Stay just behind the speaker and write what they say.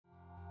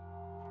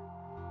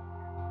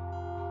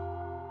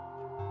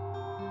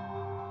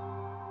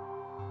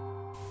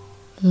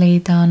Lay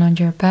down on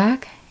your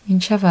back in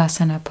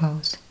Shavasana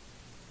pose.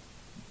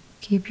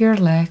 Keep your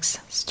legs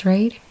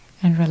straight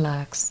and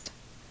relaxed.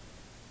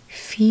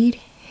 Feet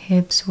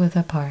hips width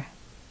apart.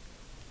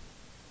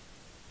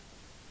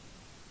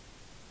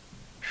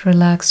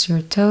 Relax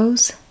your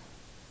toes,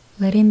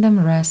 letting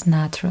them rest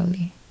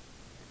naturally.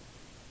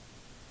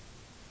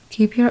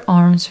 Keep your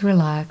arms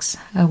relaxed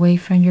away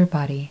from your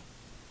body.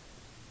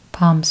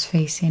 Palms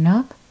facing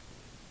up,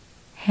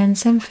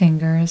 hands and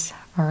fingers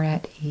are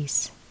at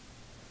ease.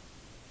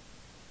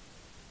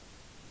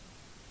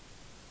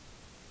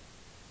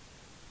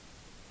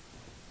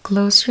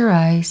 Close your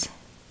eyes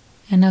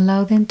and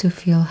allow them to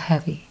feel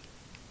heavy.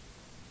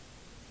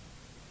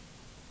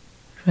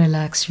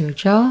 Relax your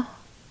jaw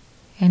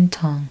and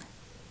tongue.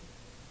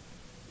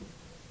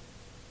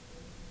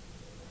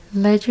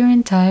 Let your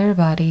entire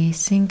body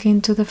sink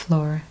into the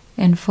floor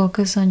and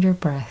focus on your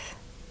breath.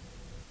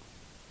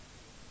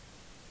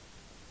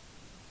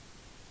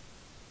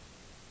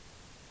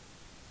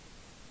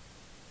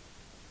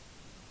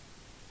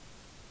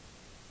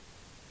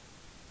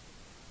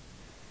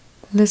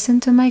 Listen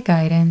to my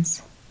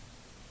guidance.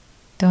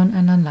 Don't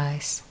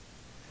analyze.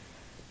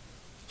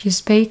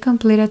 Just pay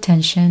complete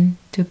attention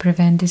to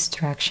prevent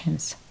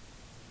distractions.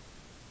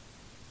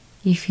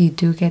 If you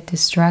do get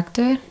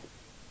distracted,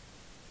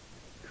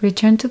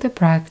 return to the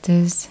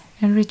practice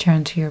and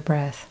return to your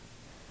breath.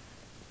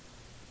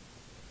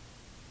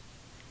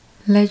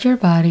 Let your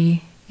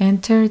body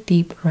enter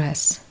deep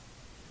rest,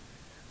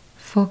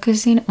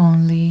 focusing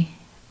only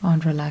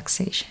on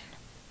relaxation.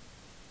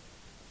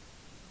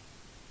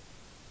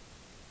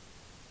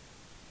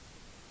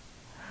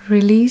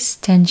 Release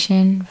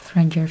tension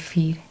from your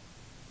feet.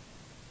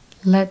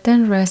 Let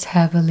them rest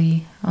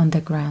heavily on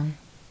the ground.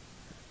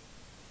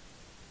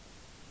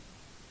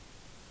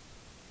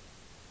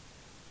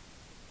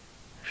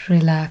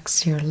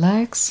 Relax your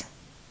legs,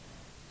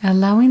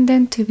 allowing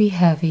them to be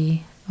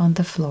heavy on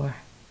the floor.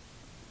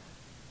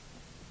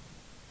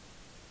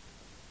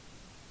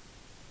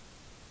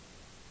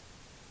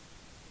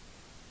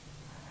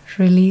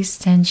 Release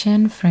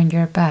tension from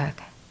your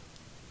back.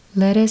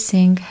 Let it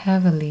sink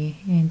heavily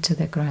into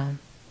the ground.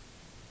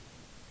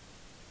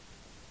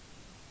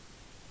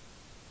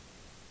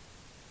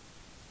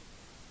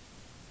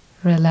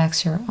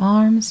 Relax your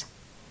arms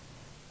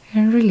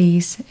and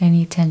release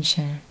any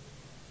tension.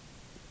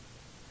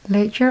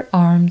 Let your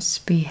arms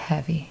be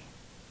heavy.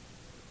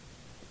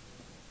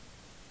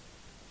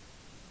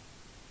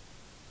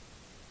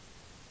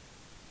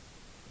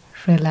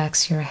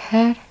 Relax your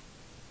head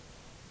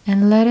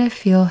and let it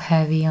feel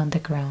heavy on the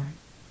ground.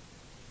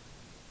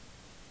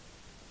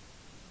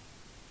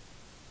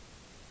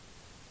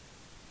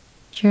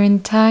 Your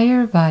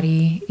entire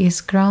body is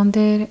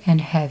grounded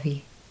and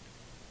heavy.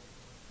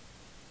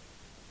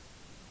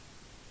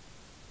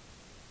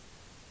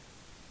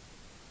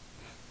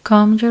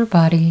 Calm your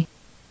body.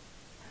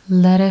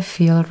 Let it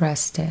feel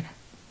rested.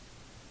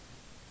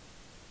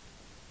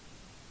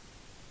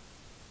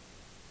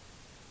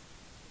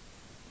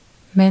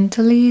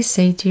 Mentally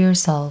say to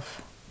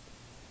yourself,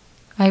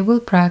 I will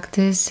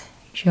practice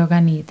Yoga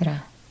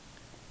Nidra.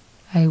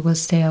 I will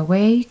stay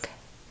awake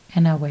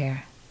and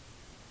aware.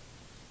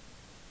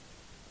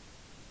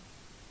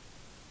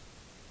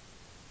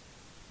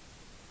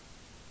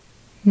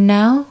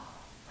 Now,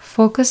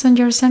 focus on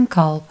your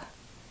sankalp,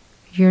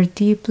 your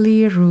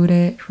deeply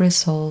rooted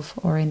resolve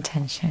or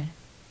intention.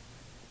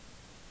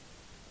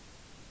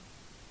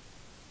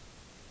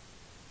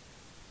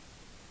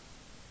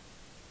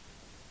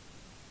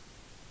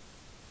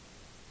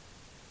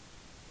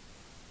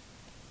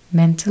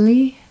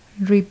 Mentally,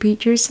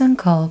 repeat your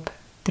sankalp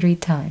 3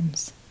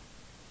 times.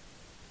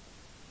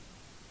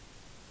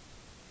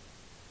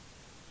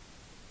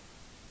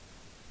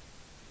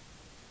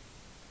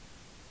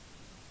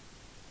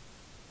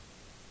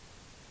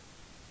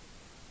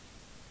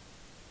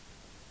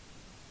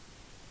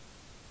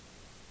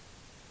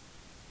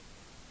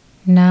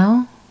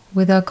 Now,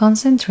 without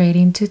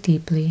concentrating too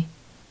deeply,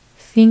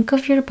 think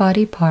of your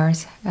body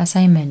parts as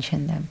I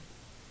mentioned them.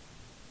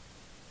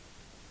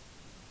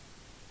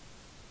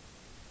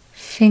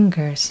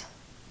 Fingers,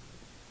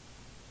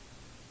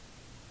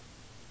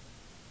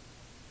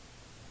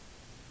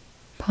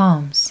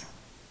 palms,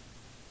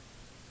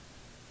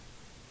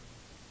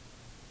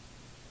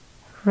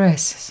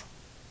 wrists,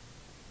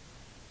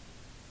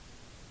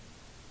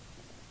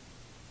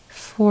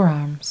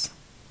 forearms,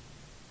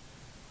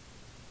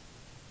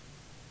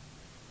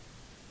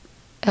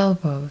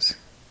 elbows,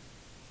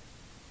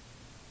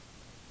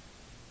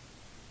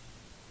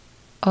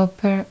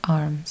 upper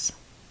arms,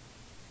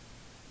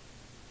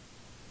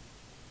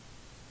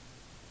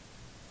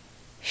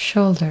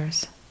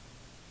 shoulders,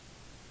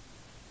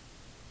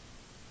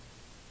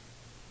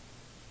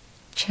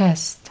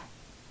 chest,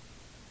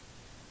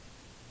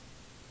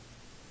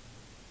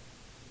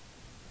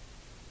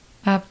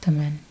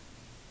 abdomen,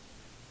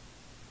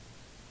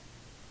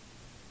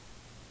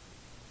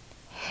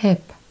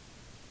 hip,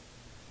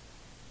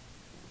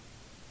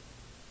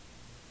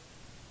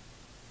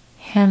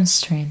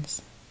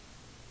 hamstrings,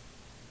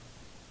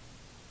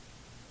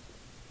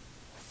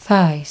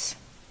 thighs,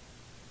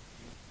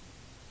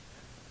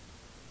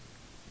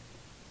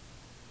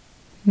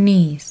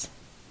 knees,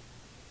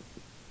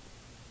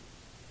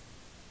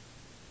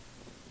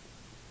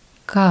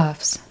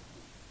 calves,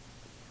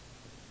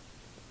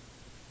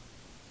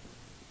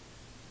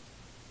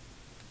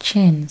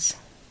 chins,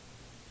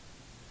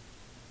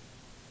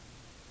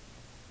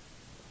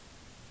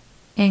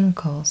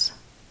 ankles,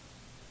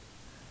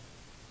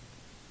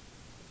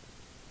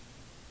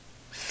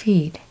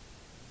 feet,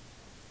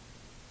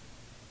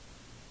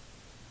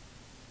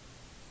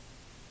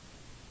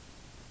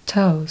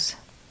 toes,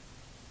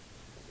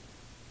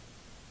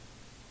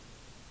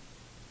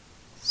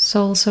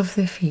 soles of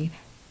the feet,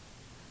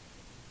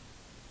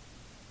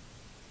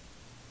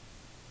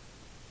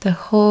 the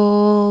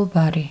whole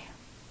body,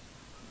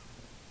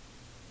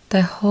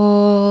 the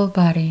whole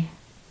body.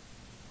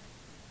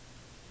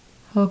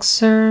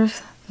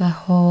 Observe the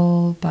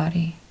whole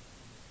body.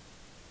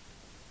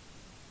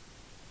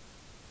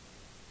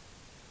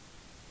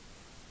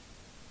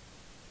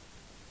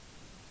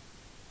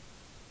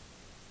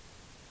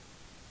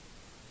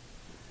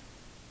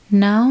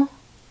 Now,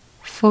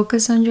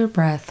 focus on your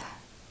breath.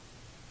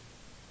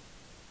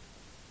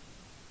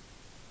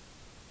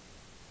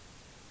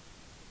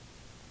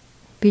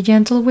 Be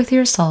gentle with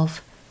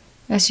yourself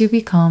as you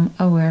become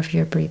aware of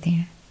your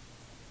breathing.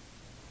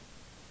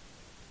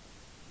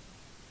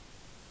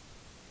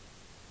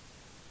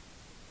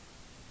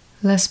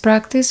 Let's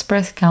practice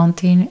breath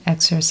counting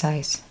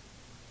exercise.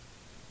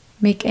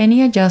 Make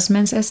any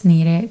adjustments as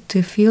needed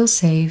to feel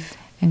safe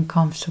and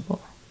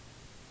comfortable.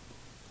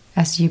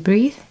 As you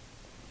breathe,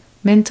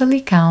 mentally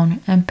count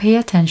and pay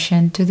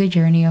attention to the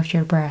journey of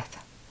your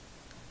breath.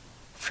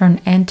 From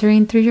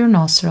entering through your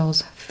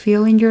nostrils,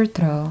 filling your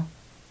throat,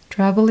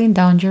 traveling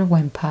down your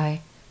windpipe,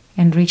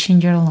 and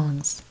reaching your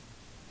lungs.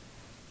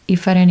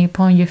 If at any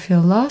point you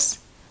feel lost,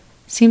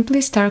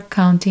 simply start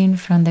counting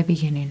from the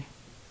beginning.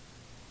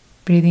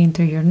 Breathing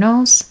through your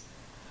nose,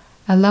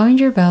 allowing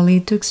your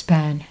belly to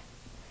expand.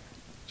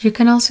 You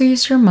can also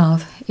use your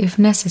mouth if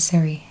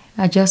necessary,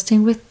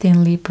 adjusting with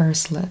thinly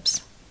pursed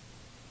lips.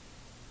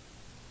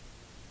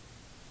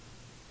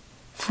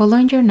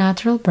 Following your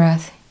natural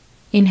breath,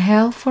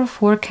 inhale for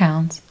 4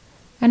 counts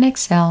and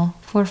exhale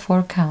for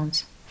 4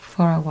 counts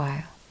for a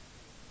while.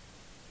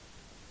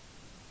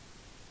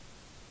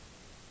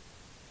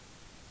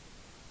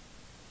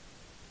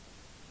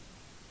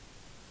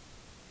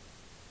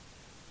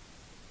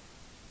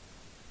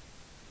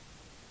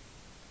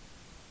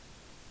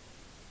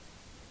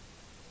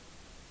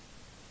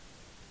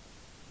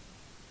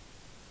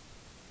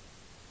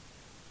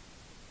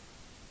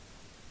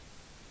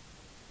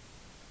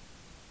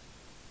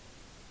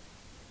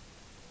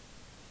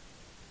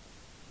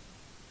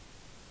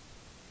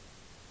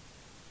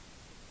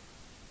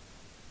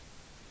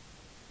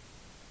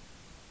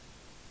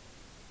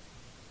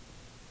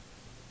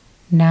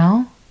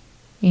 Now,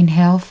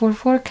 inhale for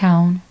 4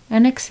 count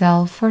and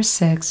exhale for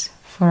 6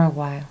 for a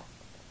while.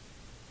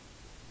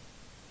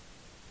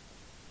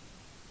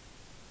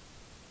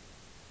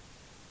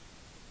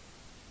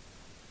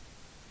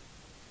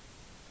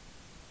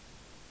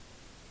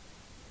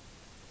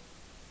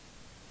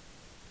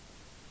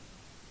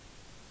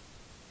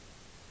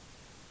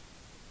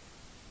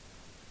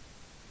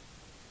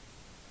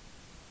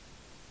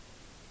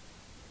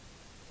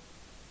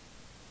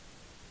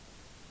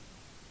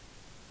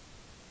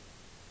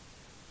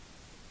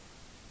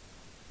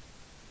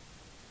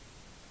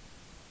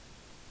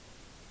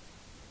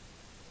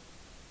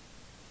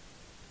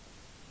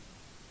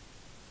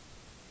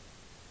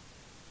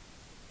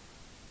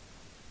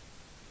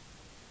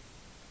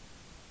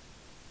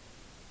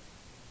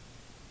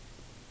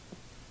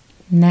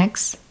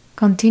 Next,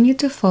 continue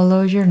to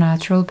follow your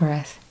natural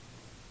breath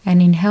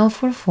and inhale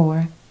for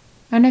 4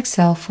 and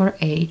exhale for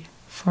 8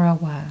 for a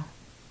while.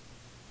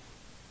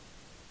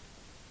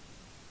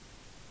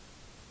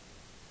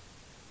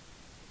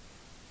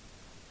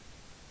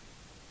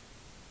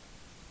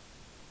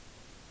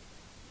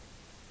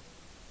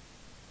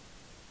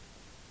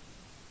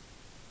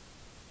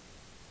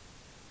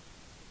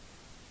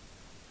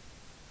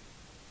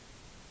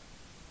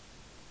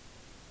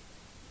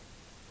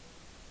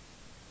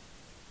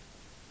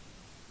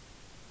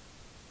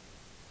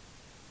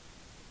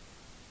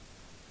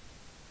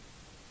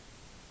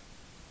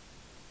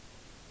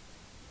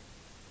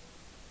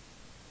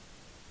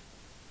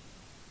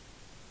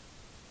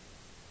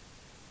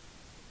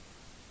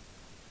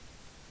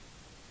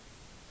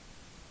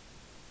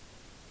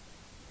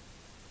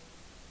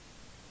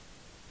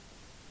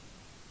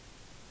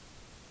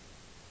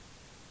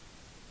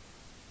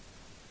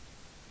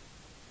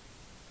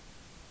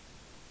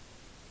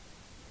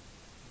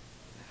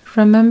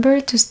 Remember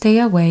to stay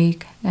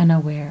awake and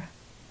aware.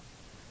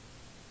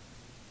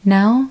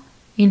 Now,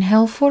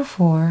 inhale for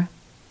 4,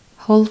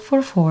 hold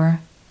for 4,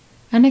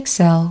 and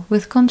exhale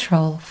with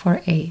control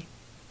for 8.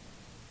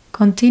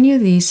 Continue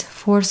this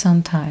for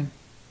some time.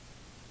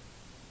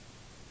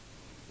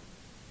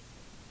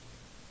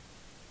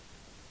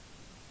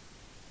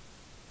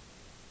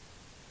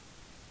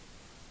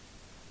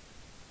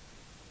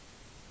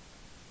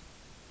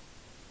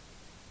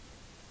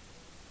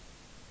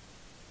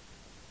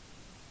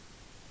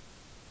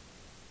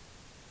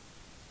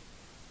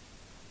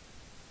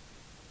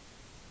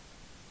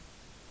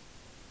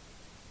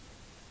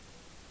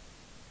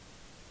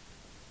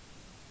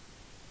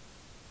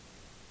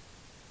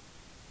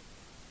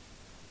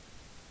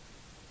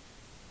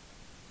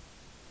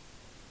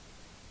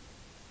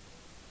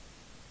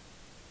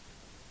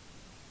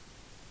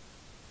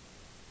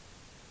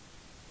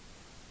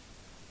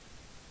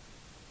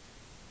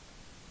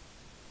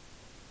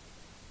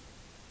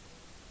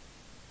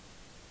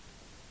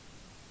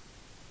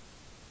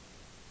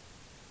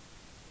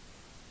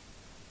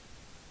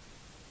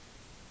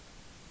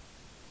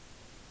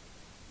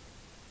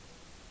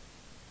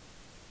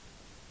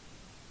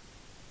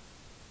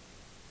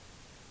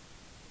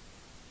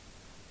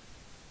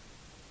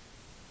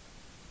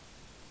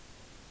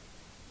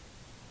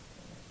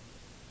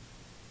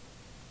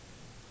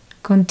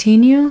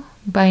 Continue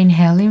by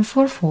inhaling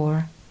for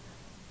 4,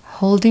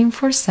 holding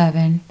for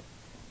 7,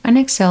 and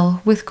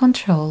exhale with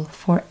control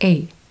for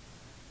 8.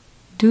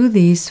 Do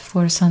this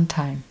for some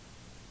time.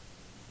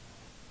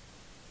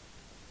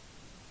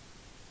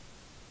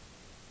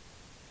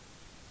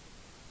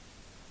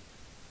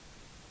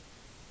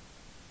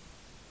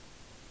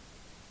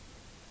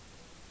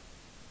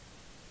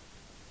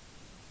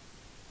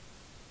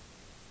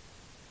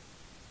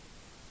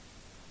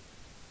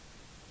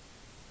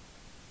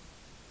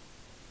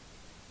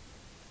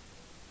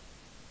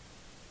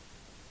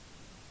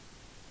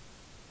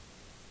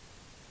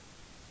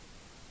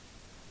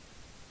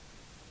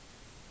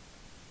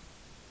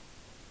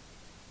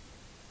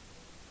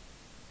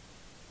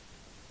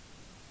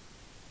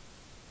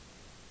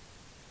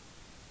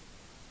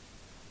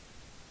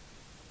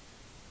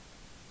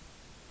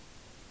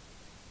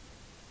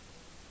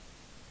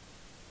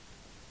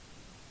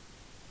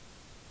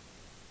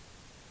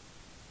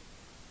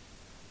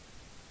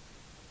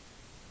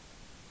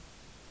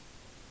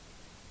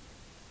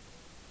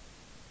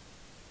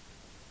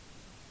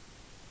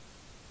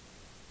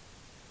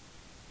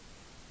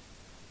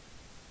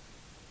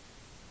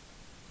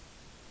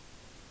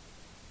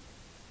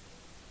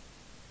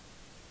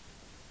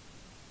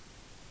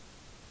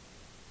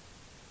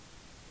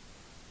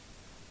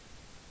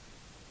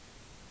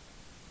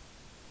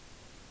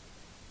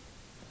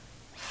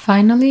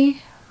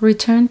 Finally,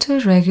 return to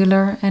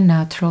regular and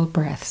natural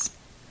breaths.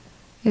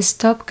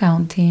 Stop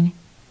counting.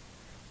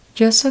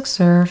 Just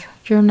observe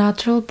your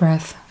natural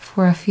breath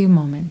for a few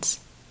moments.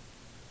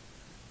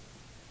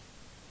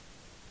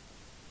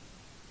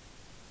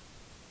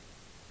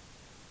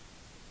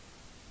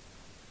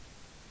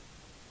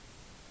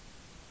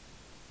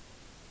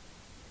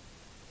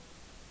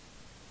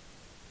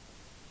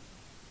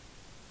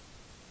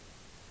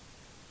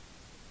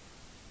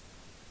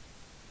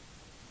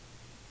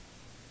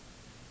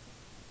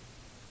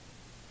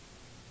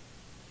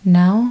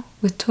 Now,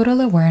 with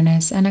total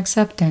awareness and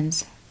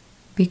acceptance,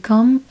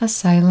 become a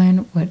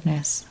silent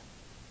witness.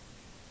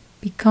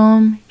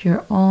 Become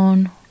your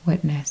own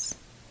witness.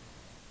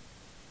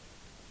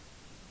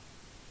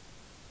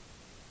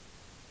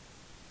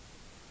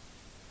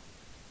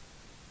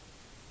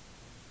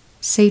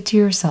 Say to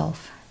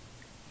yourself,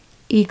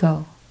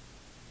 ego,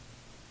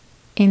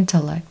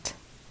 intellect,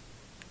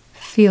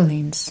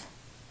 feelings,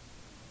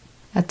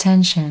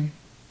 attention,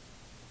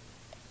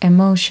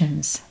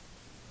 emotions,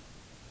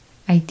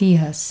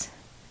 ideas,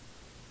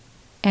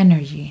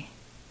 energy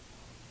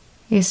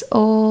is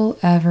all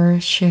ever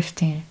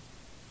shifting.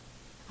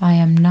 I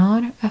am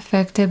not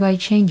affected by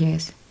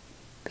changes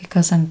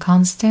because I'm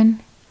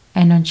constant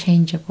and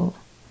unchangeable.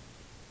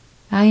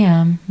 I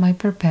am my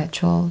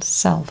perpetual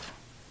self.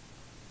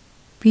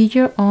 Be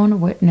your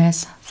own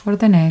witness for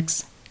the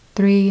next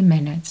 3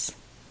 minutes.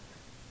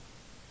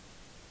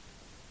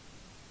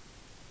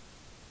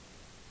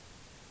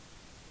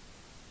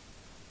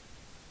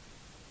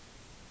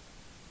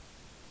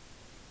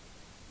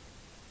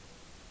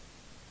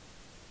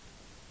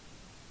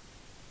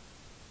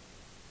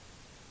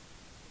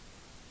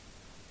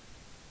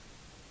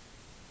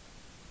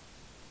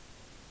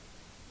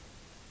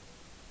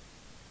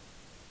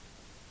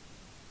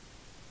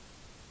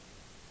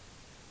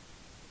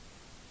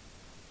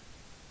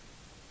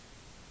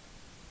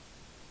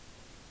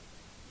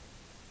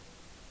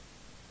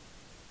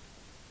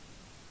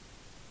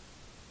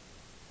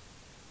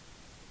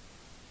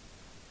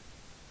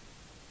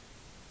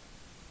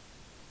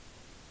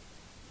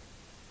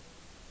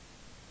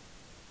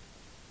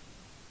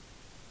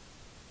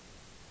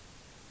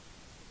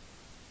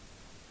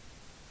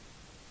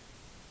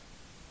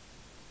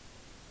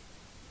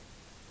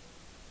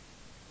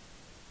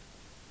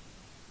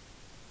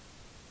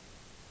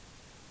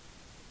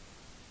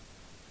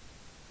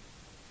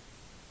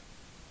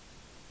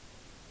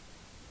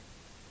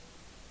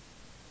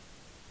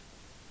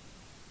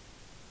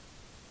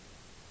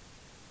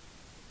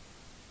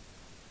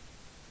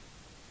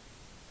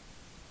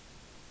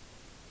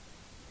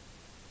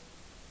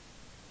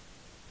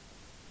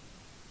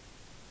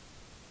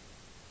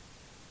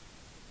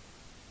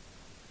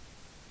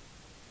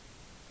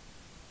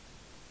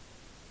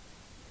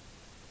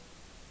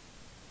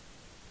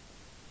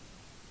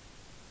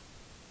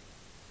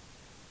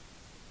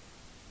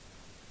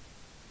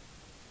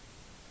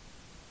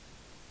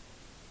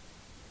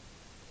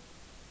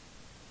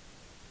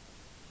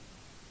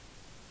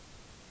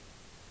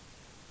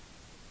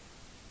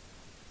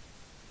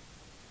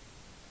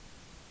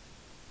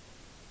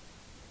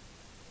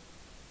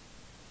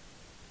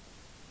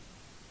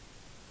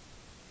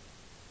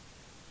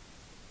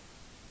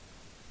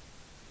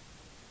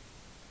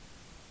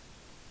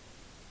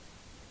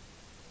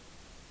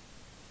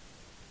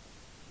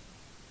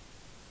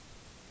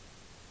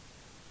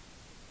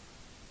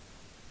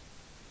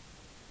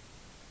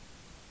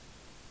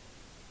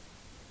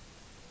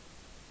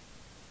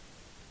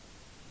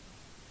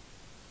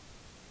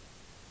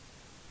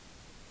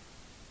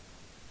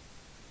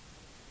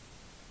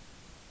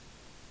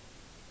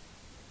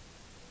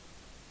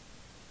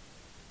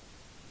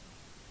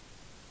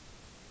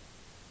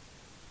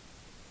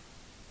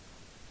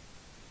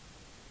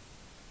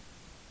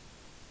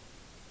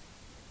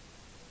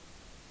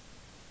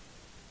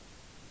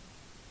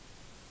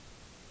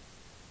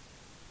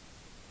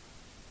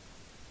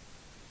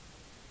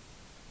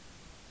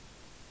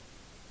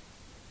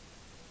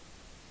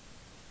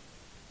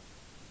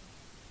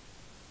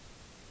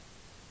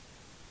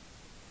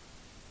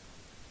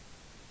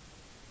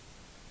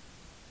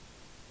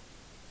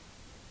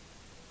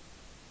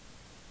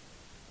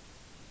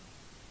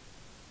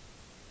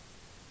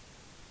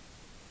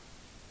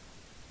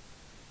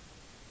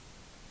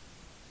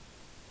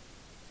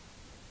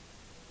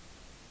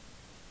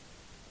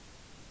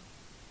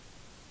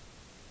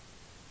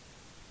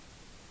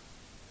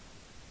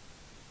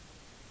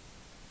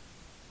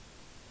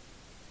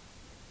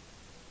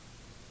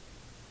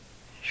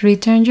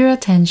 Return your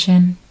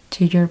attention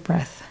to your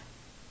breath.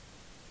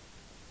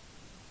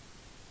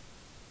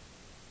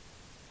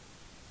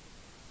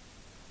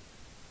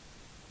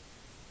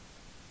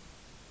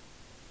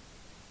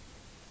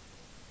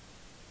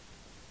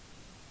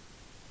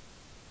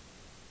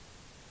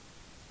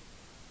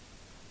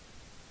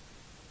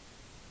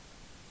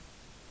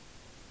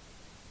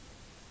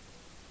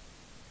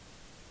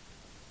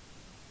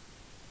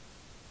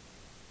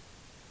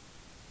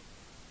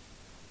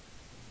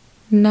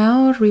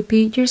 Now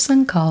repeat your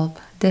sankalp,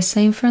 the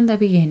same from the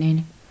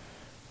beginning,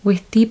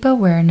 with deep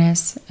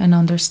awareness and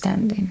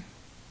understanding.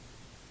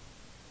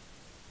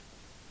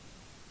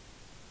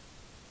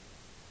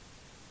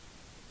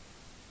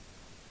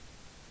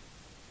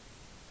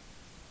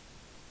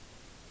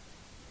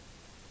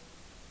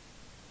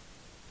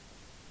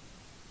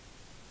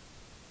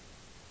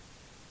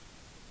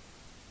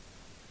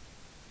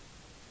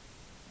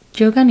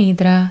 Yoga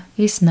Nidra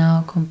is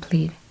now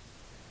complete.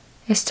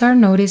 Start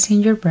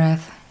noticing your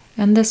breath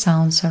and the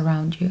sounds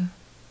around you.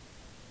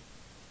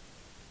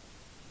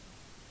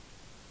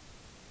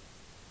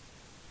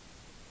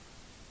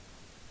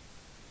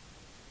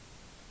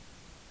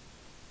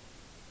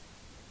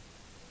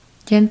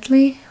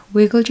 Gently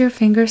wiggle your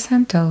fingers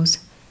and toes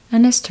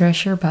and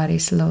stretch your body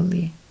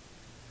slowly.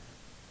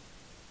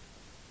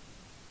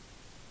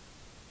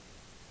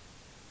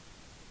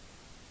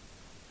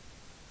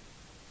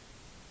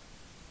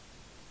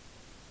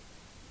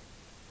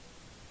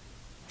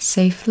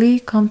 Safely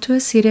come to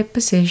a seated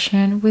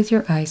position with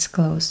your eyes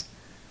closed.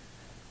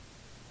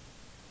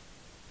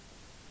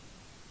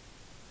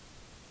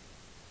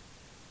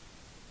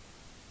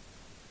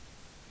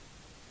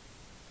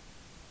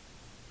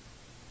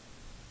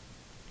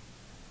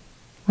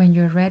 When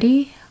you're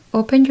ready,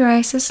 open your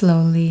eyes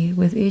slowly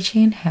with each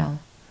inhale.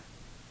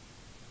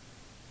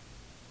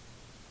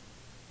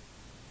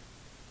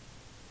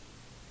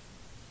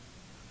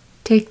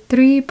 Take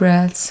 3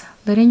 breaths,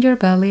 letting your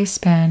belly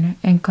expand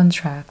and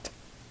contract.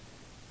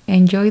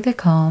 Enjoy the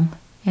calm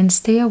and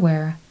stay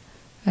aware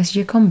as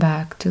you come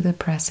back to the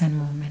present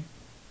moment.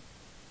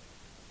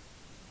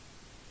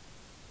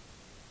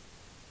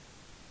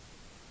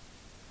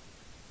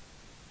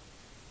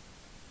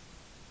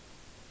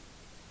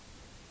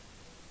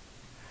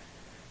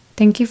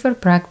 Thank you for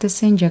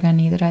practicing Yoga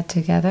Nidra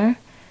together.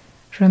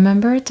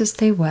 Remember to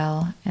stay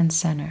well and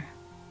center.